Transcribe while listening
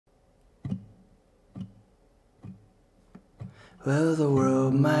Well, the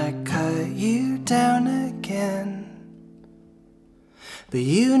world might cut you down again, but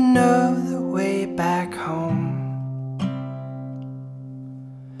you know the way back home.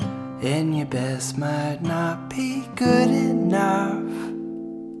 And your best might not be good enough,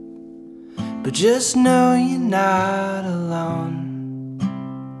 but just know you're not alone.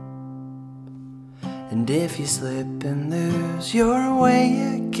 And if you slip and lose your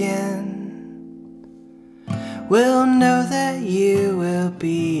way again, well, know that you will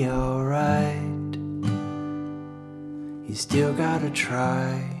be alright. You still gotta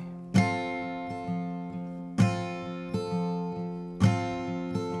try.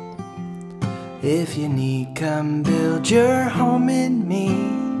 If you need, come build your home in me,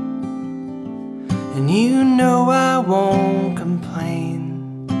 and you know I won't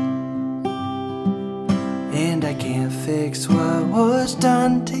complain. And I can't fix what was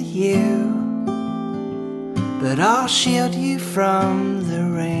done to you, but I'll shield you from the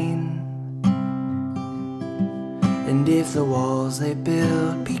rain. And if the walls they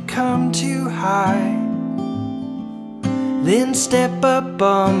build become too high, then step up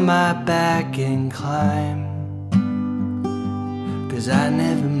on my back and climb. 'Cause I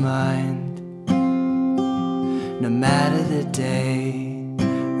never mind, no matter the day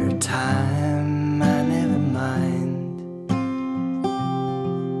or time, I never mind.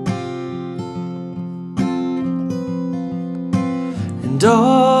 And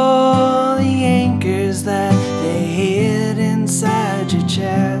all the anchors that they hid inside your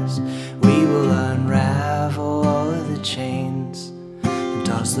chest, we will unravel all of the chains and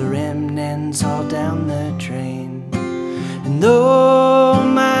toss the remnants all down the drain. And though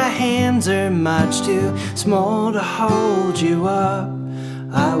my hands are much too small to hold you up,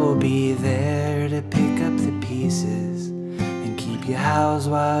 I will be there to pick up the pieces and keep you housed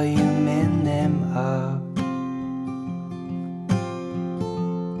while you mend them up.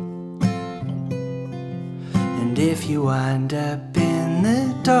 And if you wind up in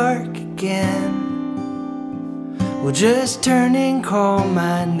the dark again, well, just turn and call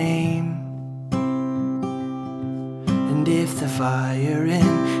my name. And if the fire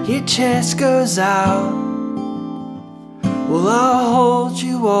in your chest goes out, well, I'll hold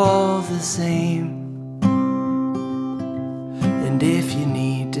you all the same. And if you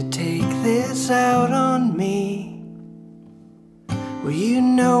need to take this out on me, well, you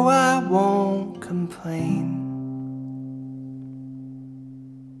know I won't complain.